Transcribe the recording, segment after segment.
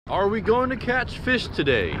Are we going to catch fish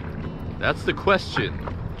today? That's the question.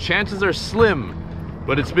 Chances are slim,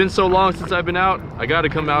 but it's been so long since I've been out, I gotta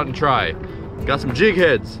come out and try. Got some jig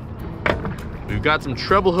heads. We've got some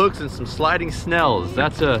treble hooks and some sliding snells.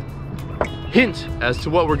 That's a hint as to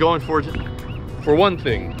what we're going for one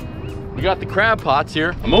thing. We got the crab pots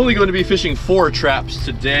here. I'm only going to be fishing 4 traps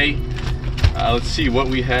today. Let's see what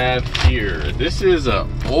we have here. This is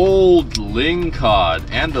an old ling cod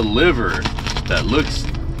and the liver that looks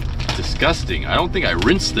disgusting. I don't think I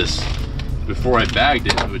rinsed this before I bagged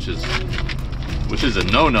it, which is a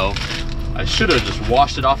no-no. I should have just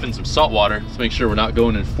washed it off in some salt water to make sure we're not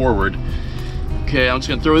going in forward. Okay, I'm just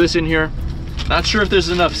gonna throw this in here. Not sure if there's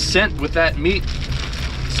enough scent with that meat,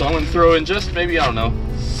 so I'm gonna throw in just maybe, I don't know,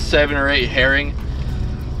 7 or 8 herring.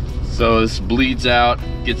 So this bleeds out,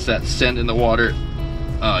 gets that scent in the water.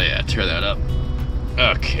 Oh yeah, tear that up.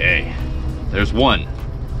 Okay, there's one,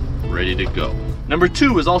 ready to go. Number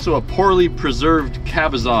 2 is also a poorly preserved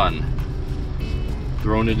cabezon.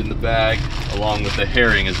 Thrown it in the bag along with the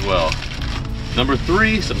herring as well. Number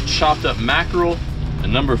 3, some chopped up mackerel.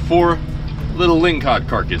 And number 4, little lingcod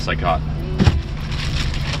carcass I caught.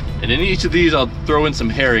 And in each of these I'll throw in some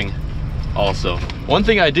herring also. One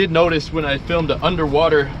thing I did notice when I filmed an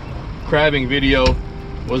underwater crabbing video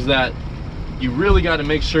was that you really got to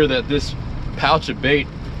make sure that this pouch of bait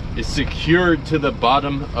is secured to the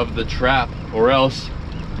bottom of the trap, or else,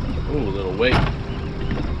 ooh, a little weight,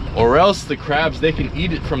 or else the crabs, they can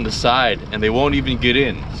eat it from the side and they won't even get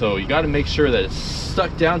in. So you got to make sure that it's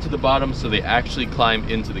stuck down to the bottom so they actually climb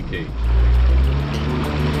into the cage.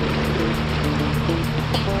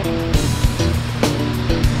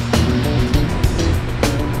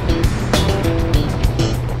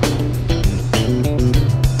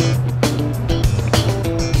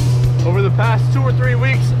 Over the past 2 or 3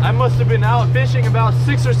 weeks, I must have been out fishing about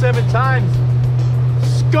 6 or 7 times.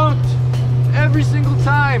 Skunked every single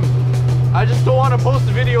time. I just don't want to post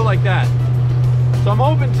a video like that. So I'm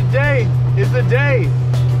hoping today is the day.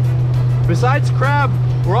 Besides crab,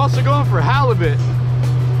 we're also going for halibut.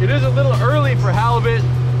 It is a little early for halibut,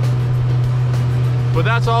 but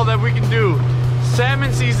that's all that we can do.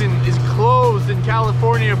 Salmon season is closed in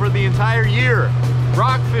California for the entire year.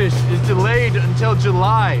 Rockfish is delayed until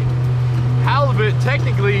July. Halibut,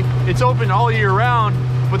 technically, it's open all year round,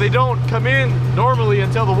 but they don't come in normally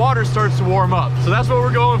until the water starts to warm up. So that's what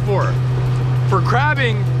we're going for. For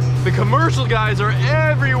crabbing, the commercial guys are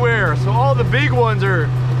everywhere, so all the big ones are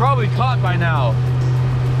probably caught by now.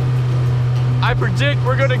 I predict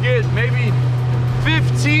we're gonna get maybe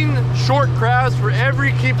 15 short crabs for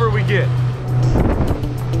every keeper we get.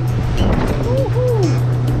 Woohoo!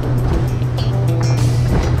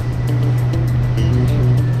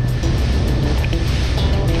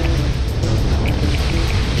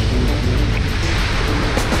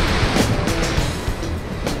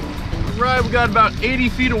 Right, we got about 80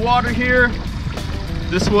 feet of water here.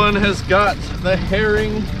 This one has got the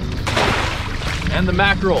herring and the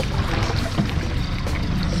mackerel.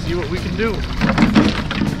 Let's see what we can do.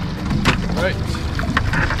 All right,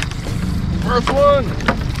 first one,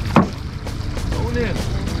 going in,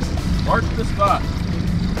 mark the spot.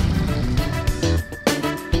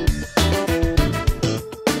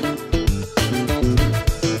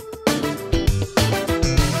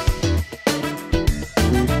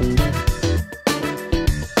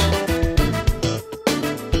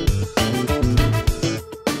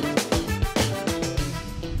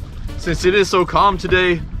 Since it is so calm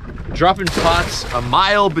today, dropping pots a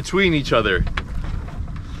mile between each other.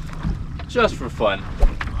 Just for fun.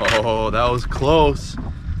 Oh, that was close.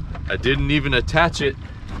 I didn't even attach it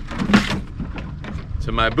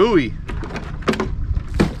to my buoy.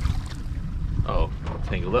 Oh,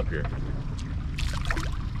 tangled up here.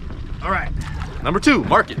 All right, number 2,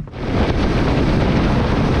 mark it.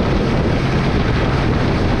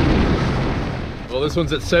 Well, this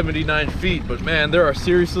one's at 79 feet, but man, there are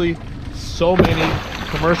seriously so many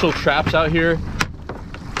commercial traps out here.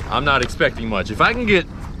 I'm not expecting much. If I can get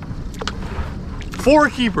 4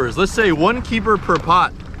 keepers, let's say 1 keeper per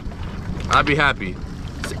pot, I'd be happy.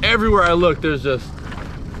 It's everywhere I look, there's just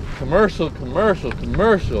commercial, commercial,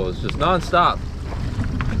 commercial. It's just non-stop.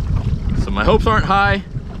 So my hopes aren't high.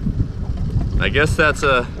 I guess that's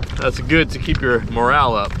good to keep your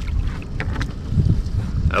morale up,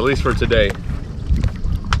 at least for today.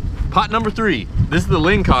 Pot number 3. This is the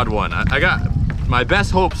lingcod one. I got my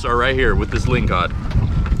best hopes are right here with this lingcod.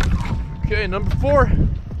 Okay, number 4.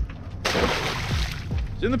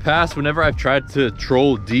 In the past, whenever I've tried to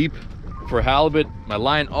troll deep for halibut, my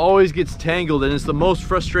line always gets tangled, and it's the most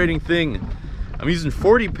frustrating thing. I'm using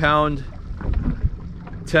 40-pound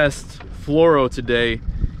test fluoro today,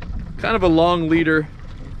 kind of a long leader,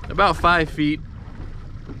 about 5 feet.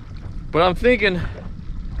 But I'm thinking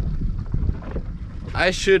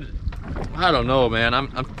I don't know, man. I'm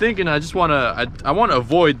thinking I want to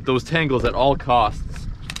avoid those tangles at all costs.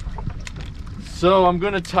 So I'm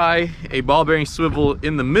gonna tie a ball bearing swivel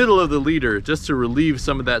in the middle of the leader just to relieve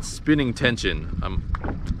some of that spinning tension. I'm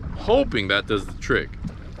hoping that does the trick.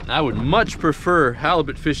 I would much prefer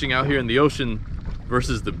halibut fishing out here in the ocean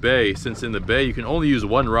versus the bay, since in the bay you can only use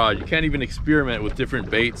one rod. You can't even experiment with different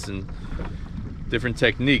baits and different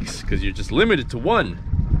techniques because you're just limited to one.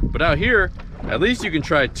 But out here, at least you can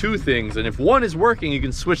try 2 things, and if one is working, you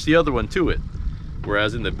can switch the other one to it.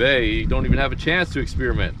 Whereas in the bay, you don't even have a chance to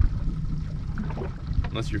experiment.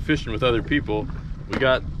 Unless you're fishing with other people. We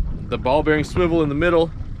got the ball bearing swivel in the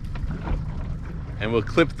middle, and we'll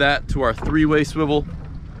clip that to our 3-way swivel.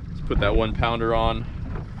 Let's put that 1 pounder on.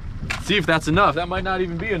 See if that's enough. That might not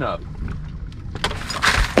even be enough.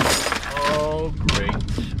 Oh, great.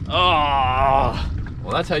 Oh,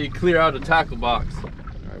 well, that's how you clear out a tackle box. All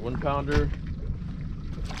right, 1 pounder.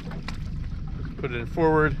 Put it in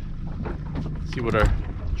forward. See what our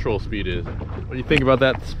troll speed is. What do you think about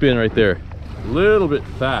that spin right there? A little bit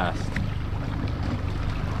fast.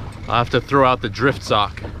 I'll have to throw out the drift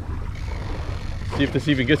sock. See if this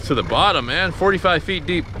even gets to the bottom, man. 45 feet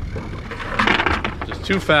deep. Just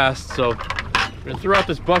too fast, so we're gonna throw out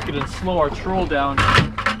this bucket and slow our troll down.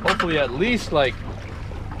 Hopefully at least a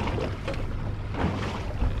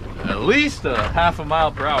half a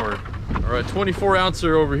mile per hour. All right, 24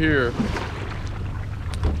 ouncer over here.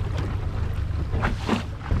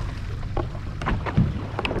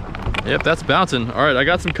 Yep, that's bouncing. All right, I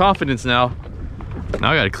got some confidence now.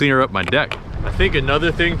 Now I gotta clear up my deck. I think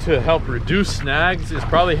another thing to help reduce snags is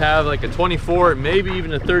probably have like a 24, maybe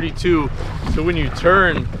even a 32, so when you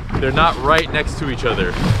turn, they're not right next to each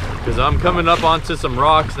other. Because I'm coming up onto some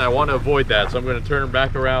rocks and I want to avoid that, so I'm going to turn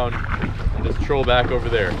back around and just troll back over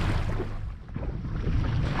there.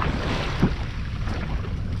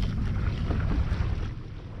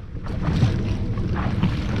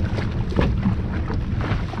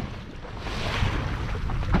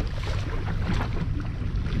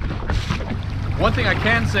 One thing I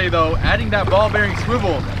can say though, adding that ball bearing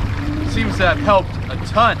swivel seems to have helped a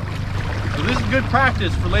ton. So this is good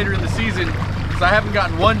practice for later in the season, because I haven't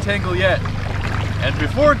gotten 1 tangle yet. And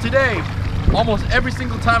before today, almost every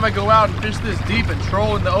single time I go out and fish this deep and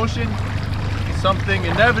troll in the ocean, something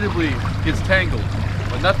inevitably gets tangled,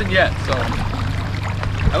 but nothing yet. So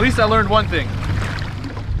at least I learned one thing.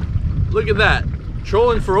 Look at that,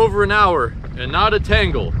 trolling for over an hour and not a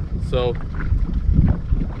tangle. So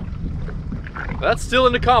that's still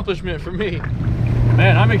an accomplishment for me.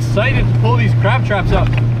 Man, I'm excited to pull these crab traps up.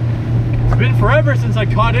 It's been forever since I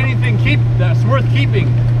caught anything that's worth keeping,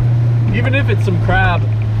 even if it's some crab. All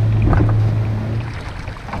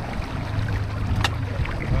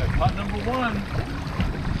right, pot number 1.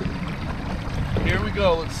 Here we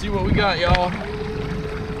go. Let's see what we got, y'all.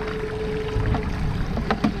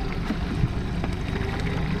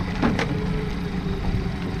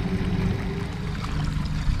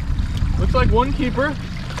 Looks like 1 keeper.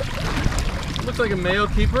 Looks like a male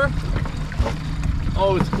keeper.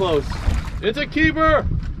 Oh, it's close. It's a keeper!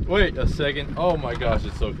 Wait a second. Oh my gosh,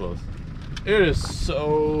 it's so close. It is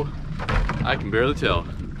so... I can barely tell.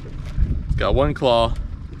 It's got 1 claw.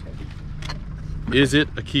 Is it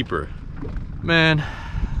a keeper? Man,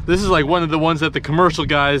 this is like one of the ones that the commercial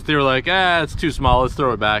guys, they were like, ah, it's too small, let's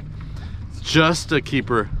throw it back. It's just a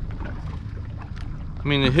keeper. I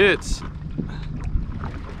mean, it hits.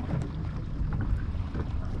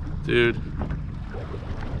 Dude.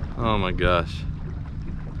 Oh my gosh.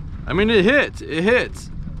 I mean, it hits. It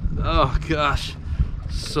hits. Oh gosh.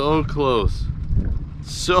 So close.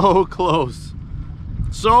 So close.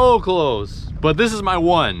 So close. But this is my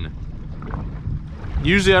 1.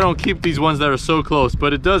 Usually I don't keep these ones that are so close,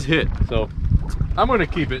 but it does hit. So I'm gonna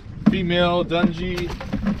keep it. Female Dungy.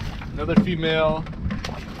 Another female.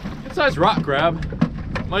 Good sized rock crab.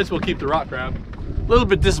 Might as well keep the rock crab. A little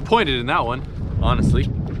bit disappointed in that one, honestly.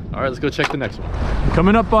 All right, let's go check the next one.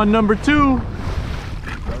 Coming up on number 2. All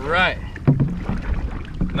right.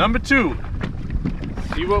 Number 2.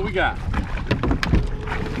 See what we got.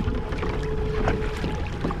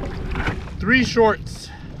 3 shorts.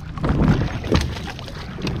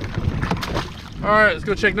 All right, let's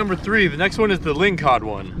go check number 3. The next one is the lingcod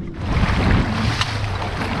one.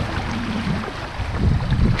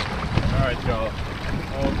 All right, y'all.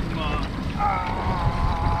 Oh, come on.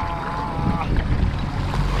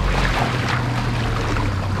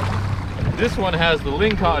 This one has the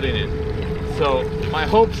lingcod in it, so my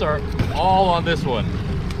hopes are all on this one.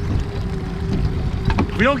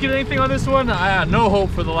 If we don't get anything on this one, I have no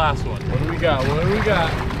hope for the last one. What do we got? What do we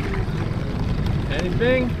got?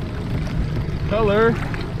 Anything? Color?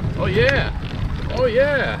 Oh yeah. Oh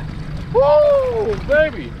yeah. Woo,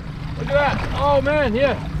 baby. Look at that. Oh man,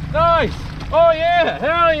 yeah. Nice. Oh yeah.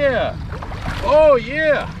 Hell yeah. Oh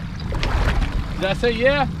yeah. Did I say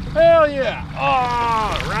yeah? Hell yeah.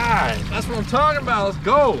 All right. That's what I'm talking about. Let's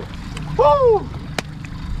go. Woo.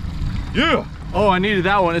 Yeah. Oh, I needed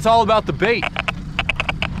that one. It's all about the bait.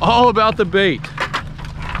 All about the bait.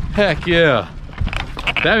 Heck yeah.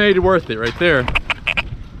 That made it worth it right there.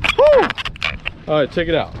 Woo. All right, check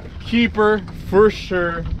it out. Keeper for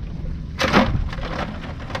sure.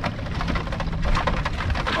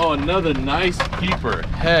 Oh, another nice keeper.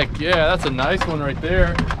 Heck yeah, that's a nice one right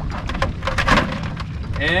there.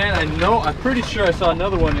 And I'm pretty sure I saw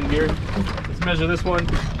another one in here. Let's measure this one.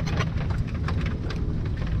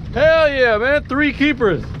 Hell yeah, man, 3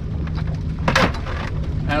 keepers.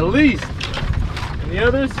 At least. And the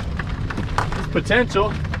others, there's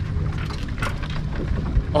potential.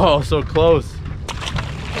 Oh, so close.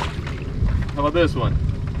 How about this one?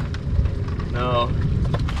 No.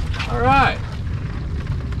 All right.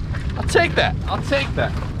 I'll take that. I'll take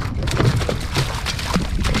that.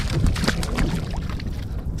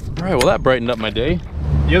 All right, well that brightened up my day.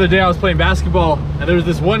 The other day I was playing basketball and there was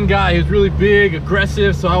this one guy who was really big,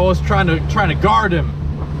 aggressive, so I was trying to guard him.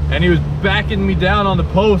 And he was backing me down on the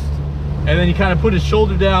post, and then he kind of put his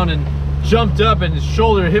shoulder down and jumped up and his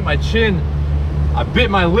shoulder hit my chin. I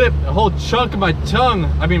bit my lip, a whole chunk of my tongue.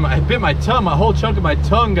 I bit my tongue, a whole chunk of my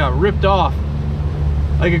tongue got ripped off.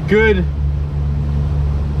 Like a good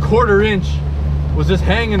 1/4 inch was just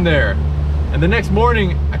hanging there. And the next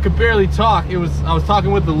morning I could barely talk. I was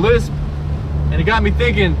talking with the lisp, and it got me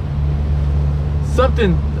thinking,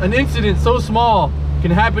 an incident so small can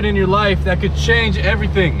happen in your life that could change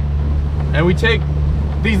everything. And we take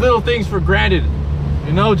these little things for granted,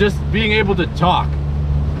 you know, just being able to talk.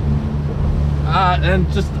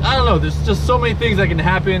 And just, I don't know, there's just so many things that can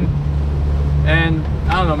happen. And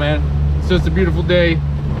I don't know, man, it's just a beautiful day.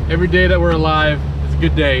 Every day that we're alive, it's a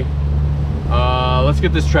good day. Let's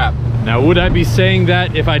get this trap. Now, would I be saying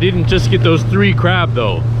that if I didn't just get those 3 crab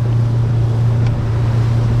though?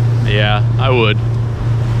 Yeah, I would.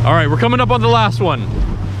 All right, we're coming up on the last one.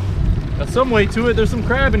 Got some weight to it. There's some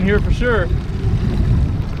crab in here for sure.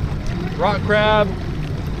 Rock crab,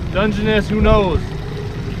 Dungeness, who knows?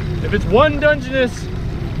 If it's 1 Dungeness,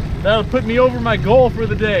 that'll put me over my goal for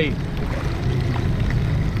the day.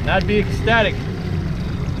 I'd be ecstatic.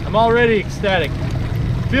 I'm already ecstatic.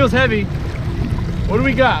 Feels heavy. What do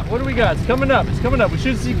we got? What do we got? It's coming up. It's coming up. We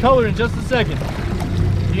should see color in just a second.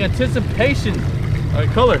 The anticipation. All right,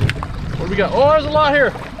 color. What do we got? Oh, there's a lot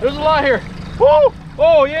here. There's a lot here. Woo!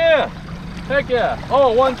 Oh, yeah. Heck yeah.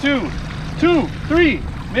 Oh, 1, 2, 2, 3,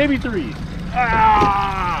 maybe 3.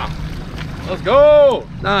 Ah! Let's go.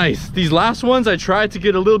 Nice. These last ones, I tried to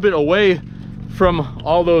get a little bit away from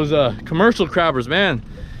all those commercial crabbers. Man,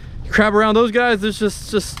 you crab around those guys, there's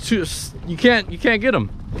just too, you can't get them.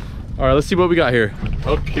 All right, let's see what we got here.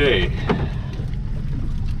 Okay,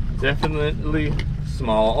 definitely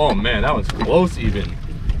small. Oh man, that one's close even.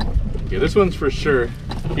 Okay, this one's for sure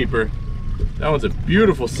keeper. That one's a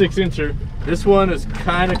beautiful 6-incher. This one is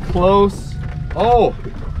kind of close. Oh,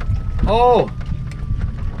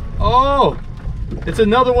 it's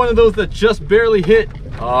another one of those that just barely hit.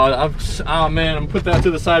 Oh man, I'm gonna put that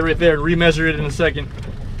to the side right there and remeasure it in a second.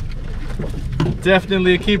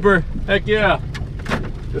 Definitely a keeper. Heck yeah.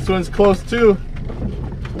 This one's close too.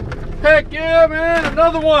 Heck yeah, man,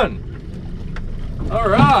 another one. All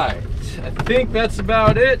right, I think that's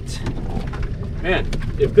about it. Man,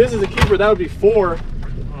 if this is a keeper, that would be 4.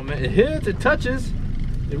 Oh man, it hits, it touches.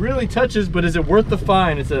 It really touches, but is it worth the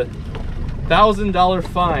fine? It's a $1,000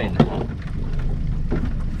 fine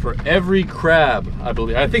for every crab, I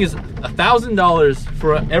believe. I think it's $1,000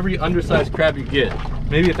 for every undersized crab you get.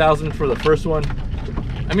 Maybe $1,000 for the first one.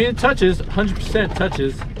 I mean, it touches, 100%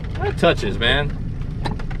 touches. That touches, man.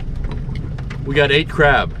 We got 8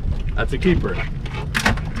 crab. That's a keeper.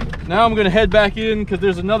 Now I'm gonna head back in because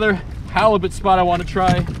there's another halibut spot I want to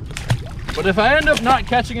try. But if I end up not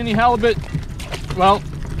catching any halibut, well,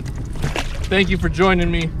 thank you for joining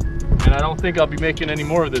me. And I don't think I'll be making any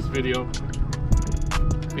more of this video.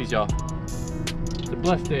 Peace, y'all. It's a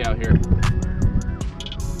blessed day out here.